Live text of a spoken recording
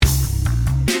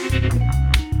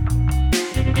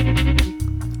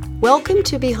Welcome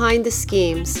to Behind the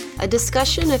Schemes, a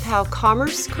discussion of how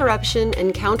commerce, corruption,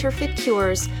 and counterfeit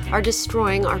cures are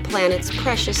destroying our planet's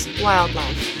precious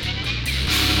wildlife.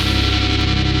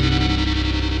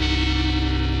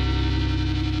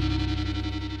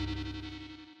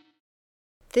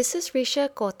 This is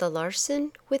Risha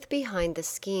Kota-Larsen with Behind the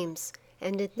Schemes,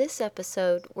 and in this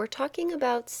episode, we're talking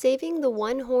about saving the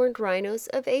one-horned rhinos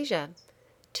of Asia.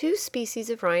 2 species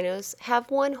of rhinos have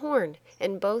one horn,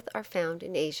 and both are found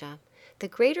in Asia. The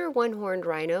greater one-horned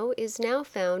rhino is now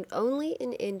found only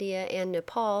in India and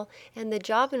Nepal, and the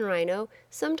Javan rhino,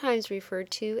 sometimes referred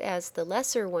to as the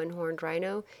lesser one-horned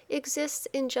rhino, exists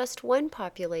in just one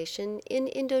population in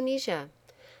Indonesia.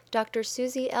 Dr.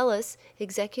 Susie Ellis,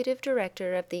 Executive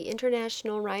Director of the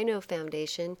International Rhino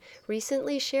Foundation,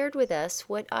 recently shared with us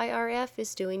what IRF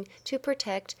is doing to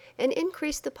protect and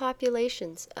increase the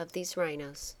populations of these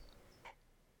rhinos.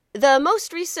 The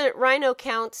most recent rhino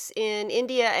counts in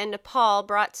India and Nepal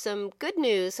brought some good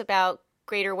news about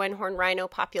greater one-horned rhino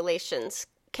populations.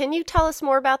 Can you tell us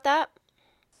more about that?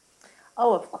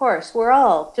 Oh, of course. We're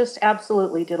all just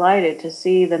absolutely delighted to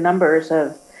see the numbers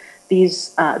of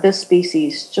this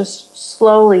species just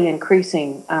slowly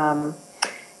increasing.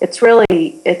 It's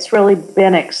really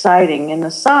been exciting. In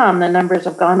Assam, the numbers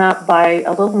have gone up by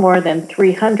a little more than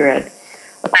 300,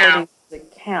 according to the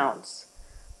counts.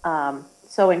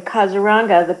 So in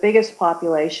Kaziranga, the biggest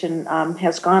population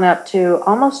has gone up to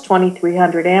almost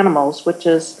 2,300 animals, which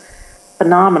is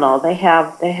phenomenal. They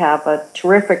have a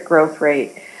terrific growth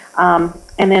rate.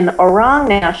 And in Orang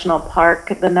National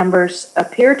Park, the numbers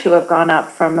appear to have gone up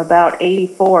from about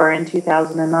 84 in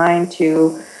 2009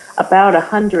 to about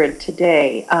 100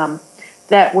 today.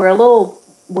 That we're a little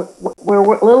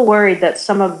worried that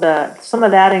some of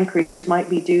that increase might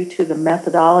be due to the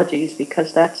methodologies,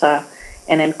 because that's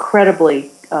an incredibly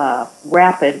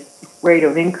rapid rate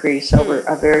of increase over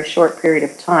a very short period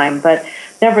of time. But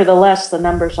nevertheless, the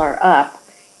numbers are up,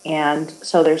 and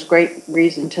so there's great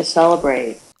reason to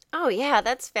celebrate. Oh, yeah,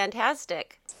 that's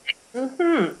fantastic.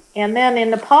 Mm-hmm. And then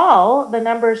in Nepal, the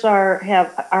numbers are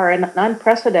an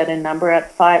unprecedented number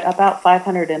at about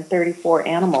 534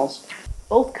 animals.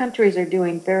 Both countries are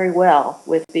doing very well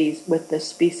with this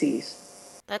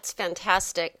species. That's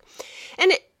fantastic.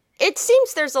 And it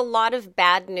seems there's a lot of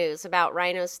bad news about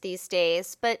rhinos these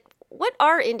days, but what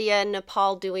are India and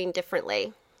Nepal doing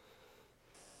differently?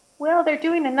 Well, they're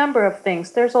doing a number of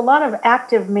things. There's a lot of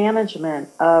active management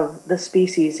of the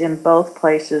species in both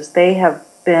places. They have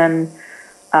been,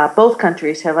 both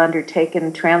countries have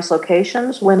undertaken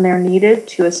translocations when they're needed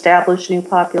to establish new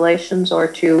populations or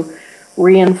to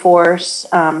reinforce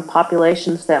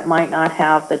populations that might not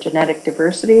have the genetic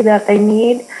diversity that they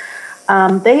need.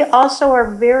 They also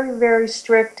are very, very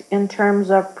strict in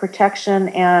terms of protection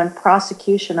and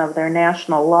prosecution of their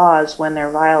national laws when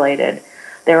they're violated.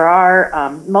 There are,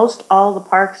 most all the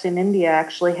parks in India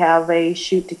actually have a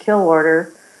shoot-to-kill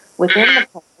order within the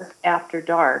park after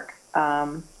dark,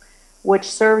 which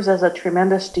serves as a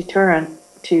tremendous deterrent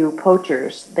to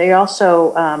poachers. They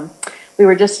also, we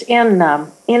were just in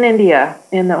India,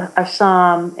 in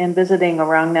Assam, and visiting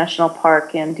Orang National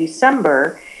Park in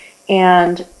December,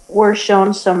 and were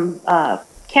shown some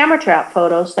camera trap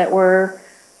photos that were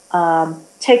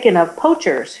taken of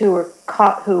poachers who were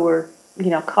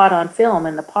caught on film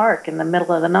in the park in the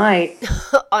middle of the night.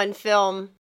 On film.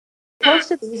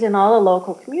 Posted these in all the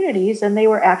local communities, and they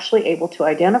were actually able to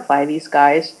identify these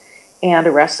guys and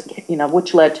arrest,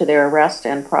 which led to their arrest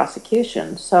and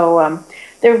prosecution. So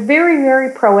they're very,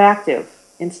 very proactive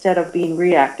instead of being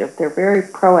reactive. They're very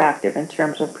proactive in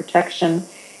terms of protection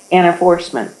and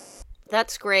enforcement.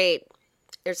 That's great.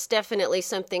 There's definitely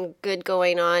something good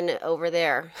going on over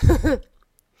there.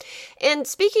 And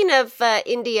speaking of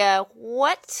India,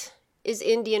 what is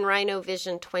Indian Rhino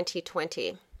Vision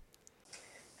 2020?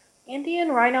 Indian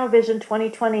Rhino Vision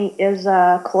 2020 is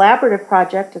a collaborative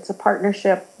project. It's a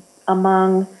partnership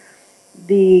among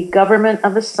the government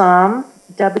of Assam,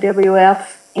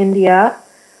 WWF India,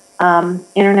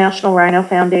 International Rhino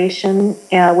Foundation,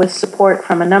 with support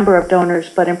from a number of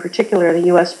donors, but in particular the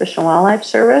U.S. Fish and Wildlife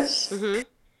Service. Mm-hmm.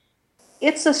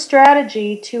 It's a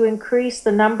strategy to increase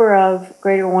the number of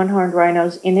greater one-horned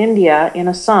rhinos in India, in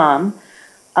Assam,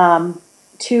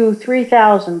 to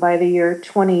 3,000 by the year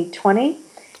 2020,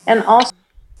 and also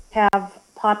have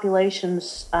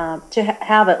populations, to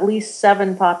have at least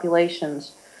 7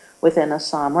 populations within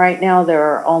Assam. Right now there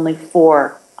are only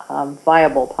 4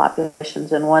 viable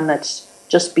populations, and one that's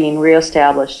just being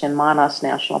reestablished in Manas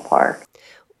National Park.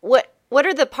 What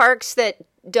are the parks that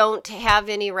don't have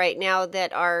any right now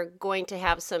that are going to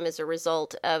have some as a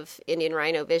result of Indian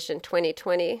Rhino Vision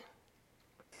 2020?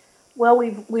 Well,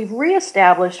 we've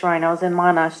reestablished rhinos in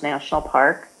Monash National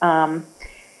Park.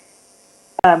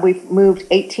 We've moved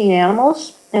 18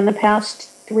 animals in the past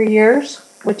 3 years,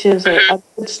 which is a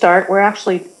good start. We're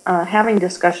actually having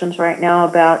discussions right now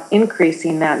about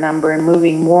increasing that number and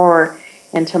moving more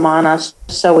into Monash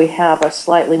so we have a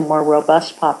slightly more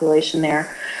robust population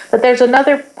there. But there's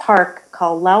another park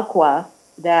called Lauqua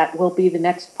that will be the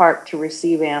next park to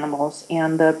receive animals,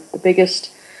 and the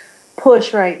biggest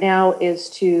push right now is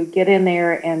to get in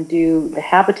there and do the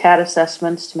habitat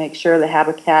assessments to make sure the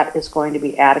habitat is going to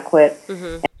be adequate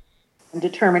and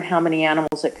determine how many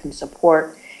animals it can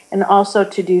support, and also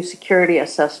to do security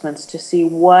assessments to see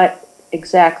what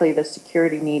exactly the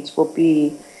security needs will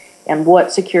be and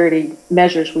what security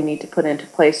measures we need to put into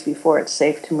place before it's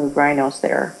safe to move rhinos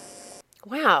there.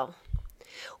 Wow.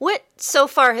 What so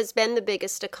far has been the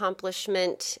biggest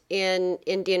accomplishment in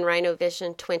Indian Rhino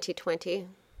Vision 2020?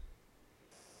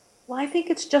 Well, I think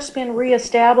it's just been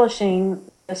reestablishing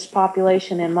this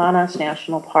population in Manas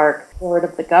National Park, support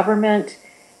of the government,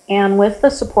 and with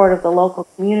the support of the local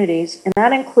communities, and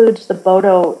that includes the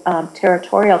Bodo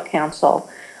Territorial Council.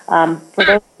 For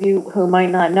those of you who might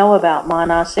not know about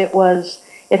Manas,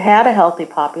 it had a healthy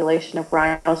population of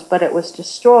rhinos, but it was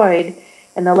destroyed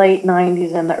in the late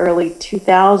 90s and the early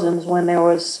 2000s when there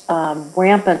was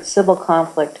rampant civil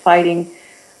conflict fighting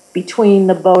between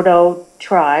the Bodo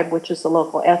tribe, which is the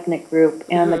local ethnic group,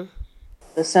 and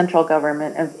the central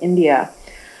government of India.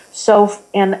 So,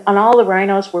 and all the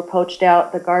rhinos were poached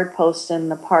out, the guard posts in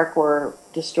the park were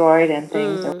destroyed and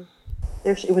things.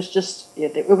 It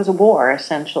was a war,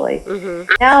 essentially.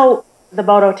 Now, the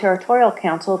Bodo Territorial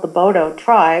Council, the Bodo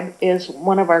tribe, is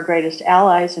one of our greatest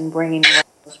allies in bringing the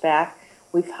rhinos back.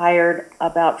 We've hired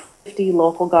about 50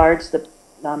 local guards, the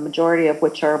majority of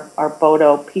which are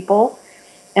Bodo people.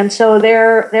 And so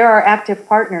they're our active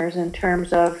partners in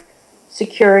terms of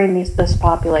securing this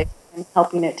population and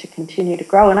helping it to continue to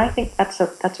grow. And I think that's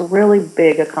a really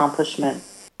big accomplishment.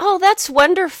 Oh, that's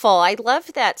wonderful. I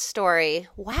love that story.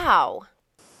 Wow.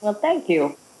 Well, thank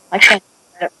you. I can't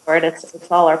get credit for it.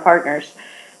 It's all our partners.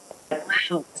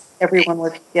 Everyone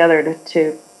works together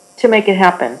to make it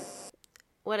happen.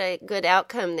 What a good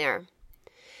outcome there.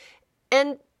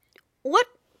 And what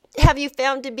have you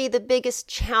found to be the biggest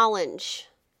challenge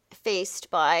faced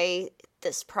by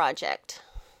this project?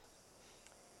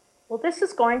 Well, this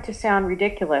is going to sound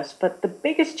ridiculous, but the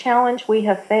biggest challenge we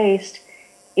have faced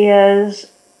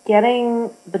is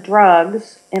getting the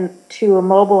drugs to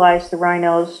immobilize the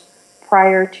rhinos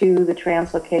prior to the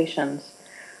translocations.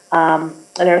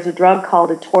 There's a drug called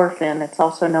atorfin. It's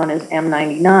also known as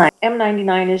M99.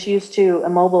 M99 is used to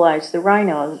immobilize the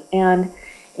rhinos. And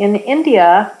in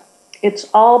India, it's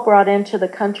all brought into the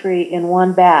country in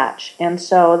one batch. And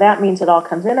so that means it all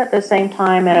comes in at the same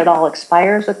time and it all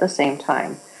expires at the same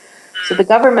time. So the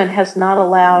government has not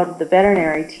allowed the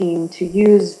veterinary team to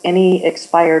use any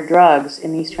expired drugs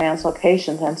in these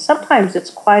translocations. And sometimes it's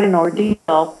quite an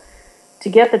ordeal to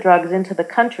get the drugs into the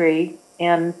country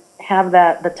and have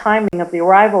the timing of the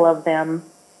arrival of them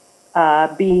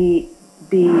be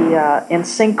in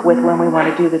sync with when we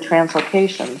want to do the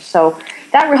translocation. So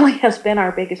that really has been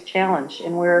our biggest challenge,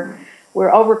 and we're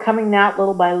overcoming that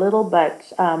little by little.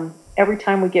 But every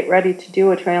time we get ready to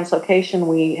do a translocation,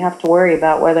 we have to worry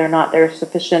about whether or not there are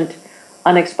sufficient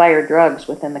unexpired drugs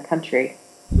within the country.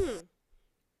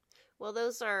 Well,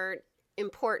 those are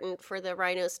important for the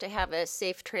rhinos to have a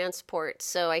safe transport,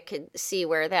 so I could see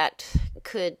where that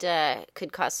could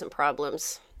cause some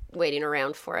problems waiting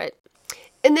around for it.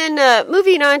 And then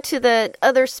moving on to the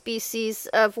other species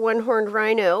of one-horned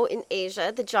rhino in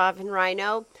Asia, the Javan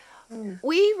rhino,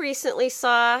 we recently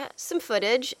saw some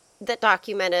footage that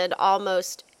documented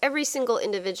almost every single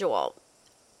individual.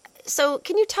 So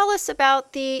can you tell us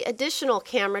about the additional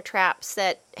camera traps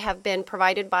that have been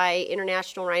provided by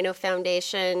International Rhino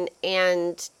Foundation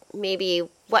and maybe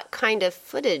what kind of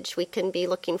footage we can be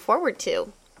looking forward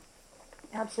to?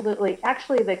 Absolutely.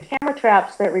 Actually, the camera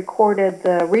traps that recorded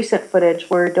the recent footage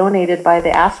were donated by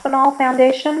the Aspinall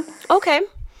Foundation. Okay.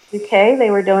 UK. They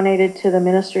were donated to the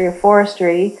Ministry of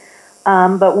Forestry.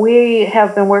 But we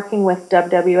have been working with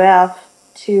WWF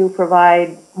to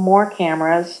provide more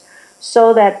cameras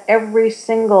so that every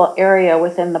single area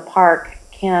within the park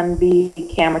can be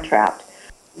camera trapped.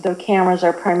 The cameras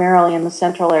are primarily in the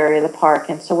central area of the park,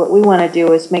 and so what we want to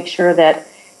do is make sure that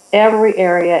every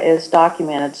area is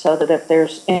documented so that if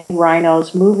there's any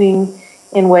rhinos moving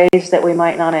in ways that we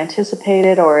might not anticipate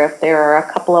it, or if there are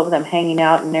a couple of them hanging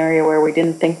out in an area where we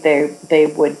didn't think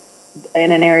they would,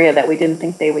 in an area that we didn't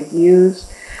think they would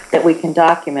use, that we can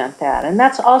document that. And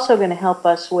that's also going to help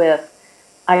us with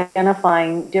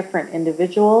identifying different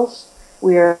individuals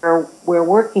we're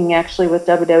working actually with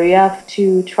WWF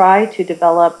to try to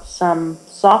develop some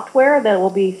software that will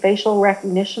be facial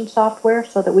recognition software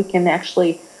so that we can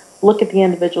actually look at the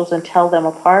individuals and tell them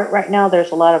apart. Right now, there's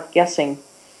a lot of guessing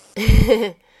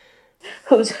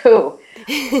who's who.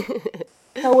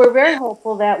 So we're very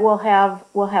hopeful that we'll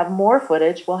have more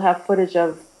footage. We'll have footage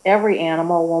of every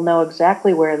animal. We'll know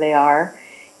exactly where they are,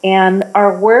 and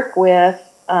our work with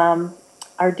our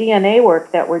DNA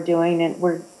work that we're doing, and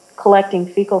we're collecting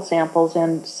fecal samples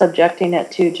and subjecting it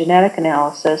to genetic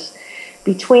analysis.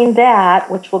 Between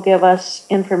that, which will give us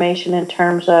information in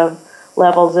terms of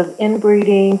levels of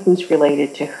inbreeding, who's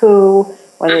related to who,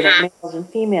 whether they're males and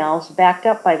females, backed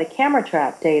up by the camera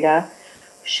trap data,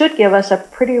 should give us a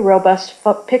pretty robust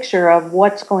picture of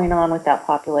what's going on with that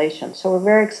population. So we're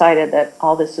very excited that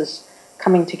all this is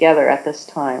coming together at this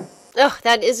time. Oh,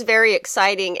 that is very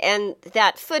exciting. And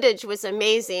that footage was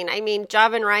amazing. I mean,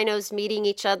 Javan rhinos meeting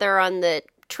each other on the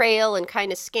trail and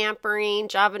kind of scampering,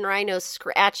 Javan rhinos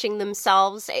scratching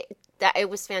themselves. It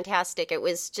was fantastic. It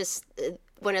was just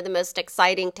one of the most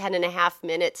exciting 10.5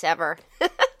 minutes ever.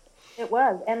 It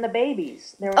was. And the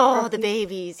babies. The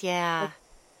babies, yeah.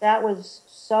 That was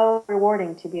so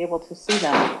rewarding to be able to see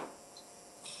them.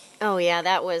 Oh, yeah,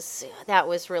 that was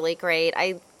really great.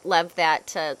 I love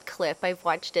that clip. I've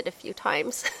watched it a few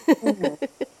times. Mm-hmm.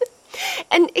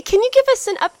 And can you give us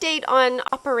an update on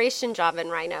Operation Javan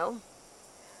Rhino?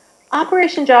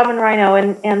 Operation Javan Rhino,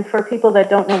 and for people that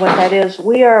don't know what that is,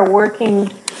 we are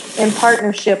working in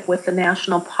partnership with the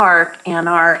National Park and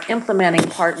our implementing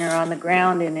partner on the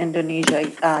ground in Indonesia,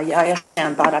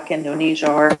 Yayasan Badak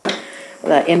Indonesia, or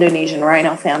the Indonesian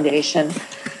Rhino Foundation,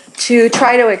 to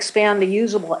try to expand the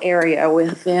usable area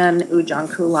within Ujung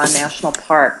Kulon National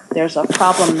Park. There's a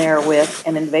problem there with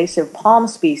an invasive palm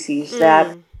species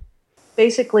that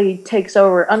basically takes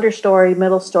over understory,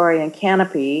 middle story, and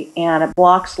canopy, and it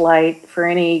blocks light for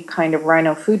any kind of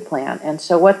rhino food plant. And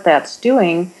so what that's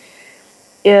doing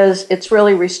is it's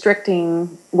really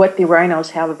restricting what the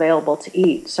rhinos have available to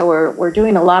eat. So we're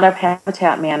doing a lot of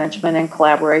habitat management in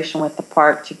collaboration with the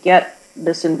park to get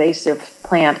this invasive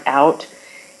plant out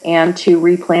and to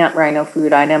replant rhino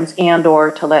food items and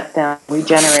or to let them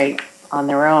regenerate on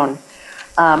their own.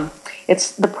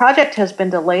 The project has been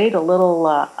delayed a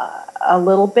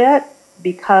little bit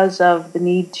because of the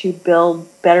need to build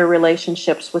better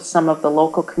relationships with some of the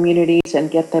local communities and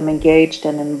get them engaged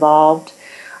and involved.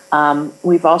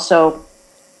 We've also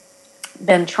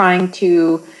been trying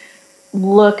to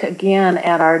look again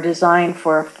at our design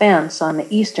for a fence on the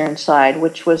eastern side,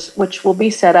 which will be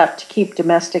set up to keep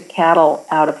domestic cattle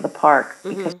out of the park,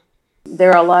 because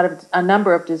there are a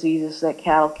number of diseases that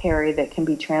cattle carry that can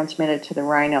be transmitted to the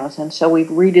rhinos. And so we've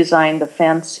redesigned the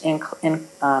fence in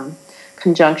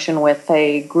conjunction with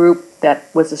a group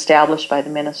that was established by the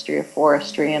Ministry of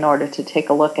Forestry in order to take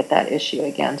a look at that issue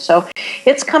again. So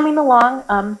it's coming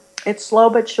along. It's slow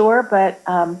but sure, but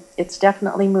it's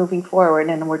definitely moving forward,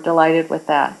 and we're delighted with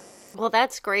that. Well,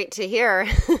 that's great to hear.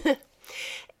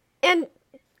 And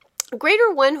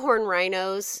greater one-horn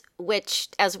rhinos, which,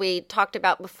 as we talked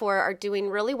about before, are doing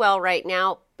really well right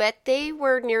now, but they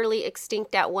were nearly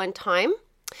extinct at one time.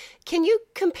 Can you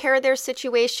compare their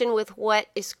situation with what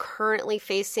is currently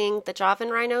facing the Javan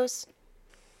rhinos?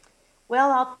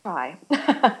 Well, I'll try.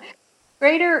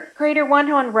 Greater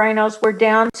one-horned rhinos were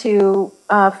down to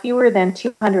fewer than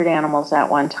 200 animals at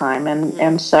one time,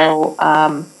 and so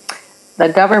the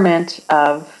government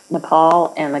of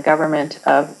Nepal and the government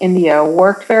of India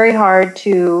worked very hard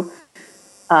to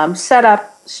set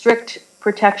up strict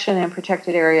protection and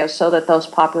protected areas so that those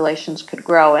populations could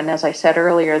grow. And as I said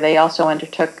earlier, they also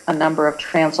undertook a number of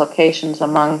translocations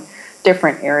among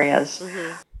different areas.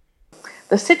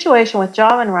 The situation with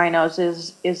Javan rhinos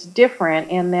is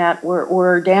different in that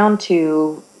we're down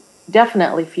to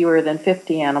definitely fewer than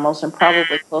 50 animals and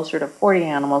probably closer to 40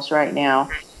 animals right now.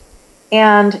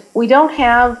 And we don't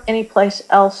have any place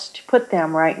else to put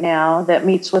them right now that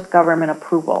meets with government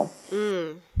approval.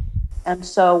 And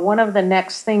so one of the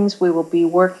next things we will be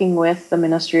working with the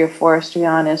Ministry of Forestry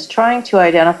on is trying to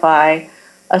identify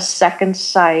a second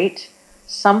site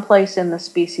someplace in the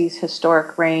species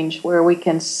historic range where we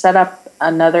can set up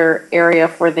another area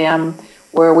for them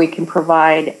where we can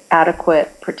provide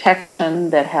adequate protection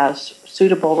that has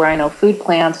suitable rhino food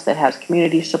plants, that has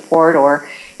community support, or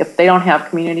if they don't have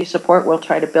community support, we'll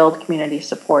try to build community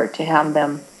support to have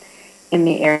them in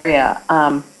the area.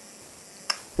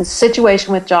 The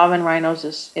situation with Javan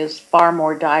rhinos is far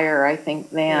more dire, I think,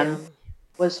 than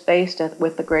was faced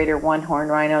with the greater one-horn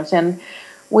rhinos. And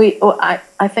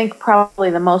I think probably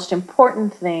the most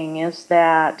important thing is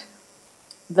that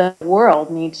the world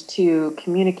needs to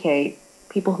communicate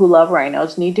people who love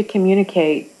rhinos need to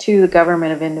communicate to the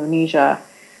government of Indonesia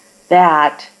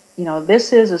that,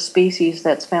 this is a species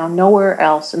that's found nowhere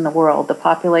else in the world. The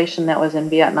population that was in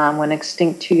Vietnam went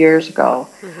extinct 2 years ago.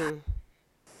 Mm-hmm.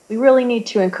 We really need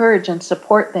to encourage and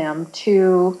support them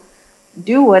to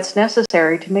do what's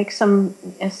necessary to make some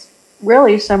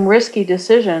risky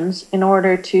decisions in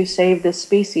order to save this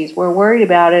species. We're worried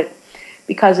about it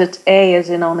because is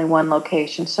in only one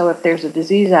location. So if there's a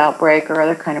disease outbreak or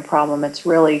other kind of problem,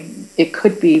 it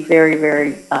could be very,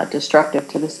 very destructive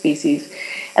to the species.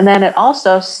 And then it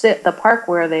also the park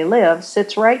where they live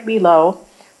sits right below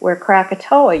where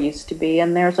Krakatoa used to be,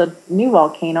 and there's a new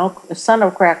volcano, the son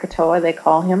of Krakatoa, they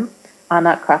call him,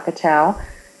 Anak Krakatau,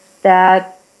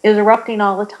 that is erupting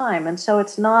all the time. And so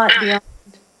it's not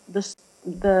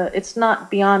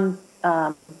beyond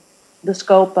the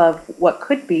scope of what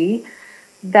could be,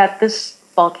 that this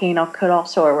volcano could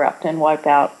also erupt and wipe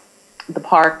out the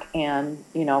park, and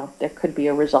there could be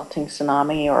a resulting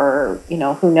tsunami, or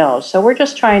who knows. So we're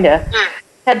just trying to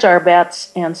hedge our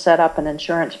bets and set up an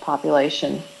insurance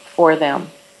population for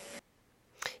them.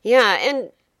 Yeah,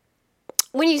 and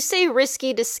when you say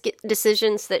risky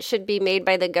decisions that should be made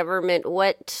by the government,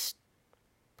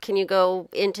 can you go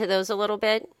into those a little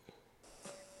bit?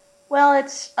 Well,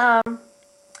 it's a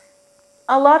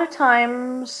lot of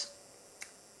times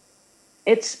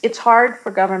it's hard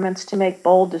for governments to make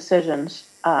bold decisions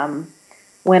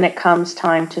when it comes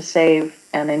time to save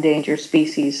an endangered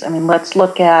species. I mean, let's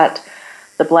look at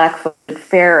the black-footed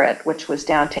ferret, which was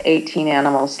down to 18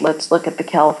 animals. Let's look at the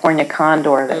California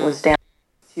condor that was down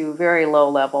to very low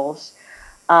levels.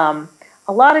 A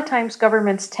lot of times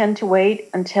governments tend to wait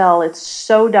until it's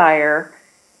so dire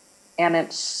and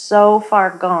it's so far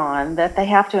gone that they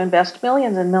have to invest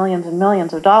millions and millions and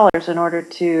millions of dollars in order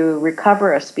to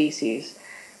recover a species.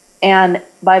 And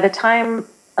by the time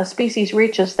a species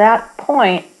reaches that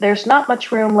point, there's not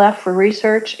much room left for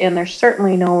research, and there's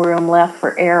certainly no room left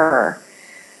for error.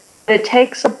 It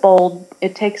takes a bold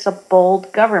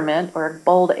government or a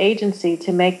bold agency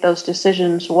to make those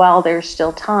decisions while there's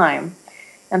still time.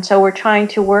 And so we're trying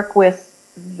to work with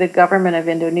the government of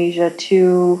Indonesia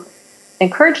to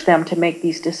encourage them to make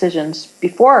these decisions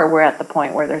before we're at the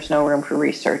point where there's no room for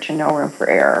research and no room for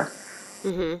error.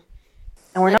 Mm-hmm.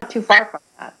 And we're not too far from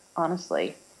that,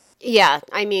 honestly. Yeah,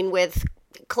 I mean, with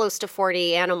close to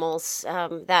 40 animals,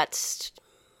 that's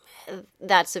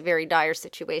a very dire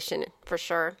situation for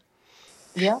sure.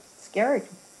 Yeah, scary.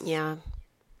 Yeah.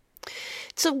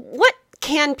 So what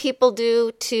can people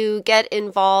do to get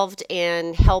involved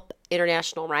and help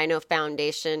International Rhino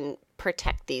Foundation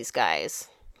protect these guys?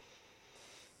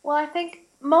 Well, I think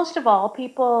most of all,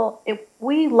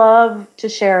 we love to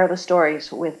share the stories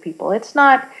with people. It's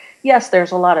not, yes,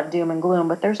 there's a lot of doom and gloom,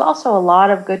 but there's also a lot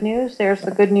of good news. There's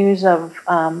the good news of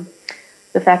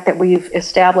the fact that we've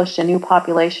established a new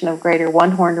population of greater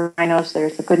one-horned rhinos.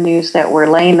 There's the good news that we're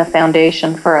laying the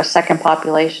foundation for a second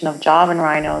population of Javan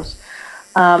rhinos.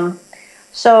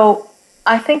 So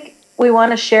I think we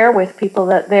want to share with people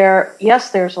that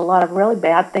there's a lot of really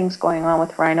bad things going on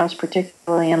with rhinos,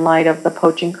 particularly in light of the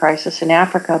poaching crisis in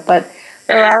Africa, but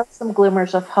there are some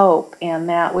glimmers of hope, and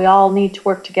that we all need to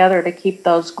work together to keep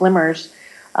those glimmers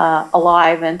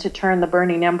alive and to turn the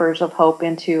burning embers of hope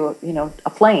into, a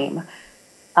flame.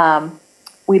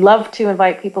 We love to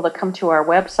invite people to come to our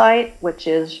website, which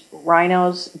is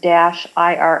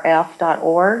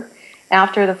rhinos-irf.org.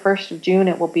 After the 1st of June,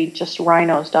 it will be just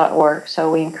rhinos.org.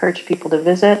 So we encourage people to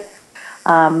visit,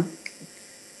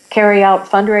 carry out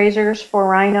fundraisers for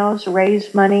rhinos,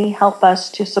 raise money, help us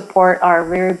to support our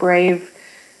very brave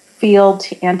field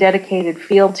and dedicated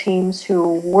field teams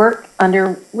who work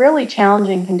under really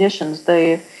challenging conditions.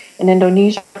 In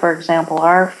Indonesia, for example,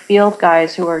 our field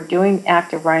guys who are doing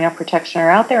active rhino protection are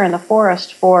out there in the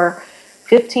forest for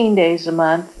 15 days a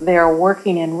month. They're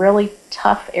working in really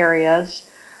tough areas.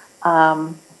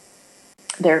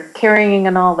 They're carrying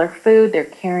in all their food. They're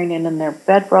carrying it in their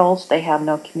bedrolls. They have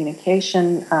no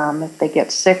communication. If they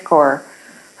get sick or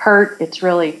hurt, it's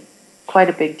really quite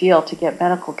a big deal to get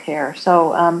medical care.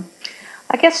 So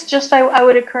I guess I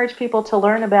would encourage people to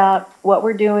learn about what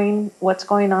we're doing, what's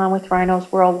going on with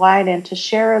rhinos worldwide, and to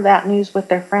share that news with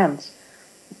their friends.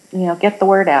 Get the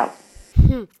word out.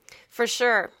 For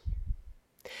sure.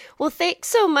 Well, thanks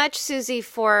so much, Susie,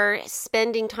 for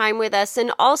spending time with us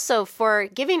and also for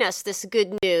giving us this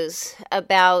good news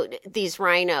about these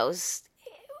rhinos.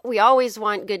 We always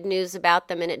want good news about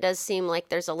them, and it does seem like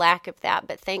there's a lack of that,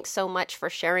 but thanks so much for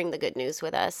sharing the good news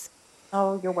with us.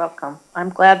 Oh, you're welcome. I'm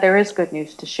glad there is good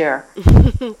news to share.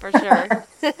 For sure.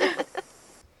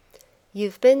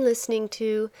 You've been listening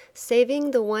to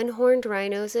Saving the One-Horned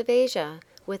Rhinos of Asia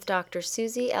with Dr.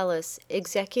 Susie Ellis,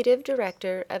 Executive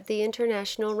Director of the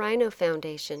International Rhino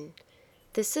Foundation.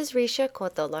 This is Risha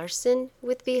Kotto Larson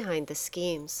with Behind the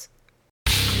Schemes.